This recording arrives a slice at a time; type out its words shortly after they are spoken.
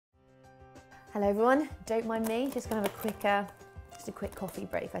Hello everyone, don't mind me, just gonna have a quick coffee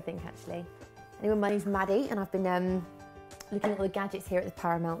break I think actually. Anyway, my name's Maddie and I've been looking at all the gadgets here at the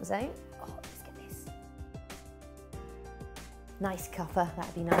Paramount Zone. Oh, let's get this. Nice cuppa,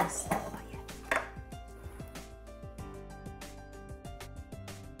 that'd be nice. Oh yeah.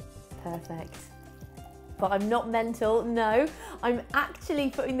 Perfect. But I'm not mental, no. I'm actually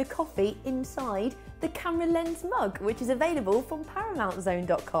putting the coffee inside the camera lens mug, which is available from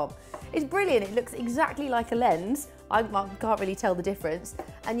ParamountZone.com. It's brilliant, it looks exactly like a lens. I can't really tell the difference.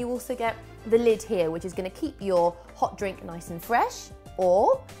 And you also get the lid here, which is gonna keep your hot drink nice and fresh,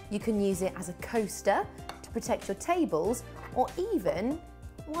 or you can use it as a coaster to protect your tables, or even,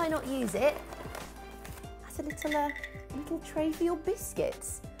 why not use it as a little tray for your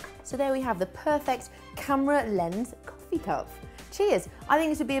biscuits. So there we have the perfect camera lens coffee cup. Cheers! I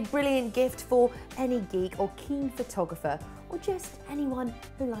think this would be a brilliant gift for any geek or keen photographer, or just anyone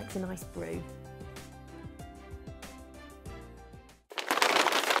who likes a nice brew.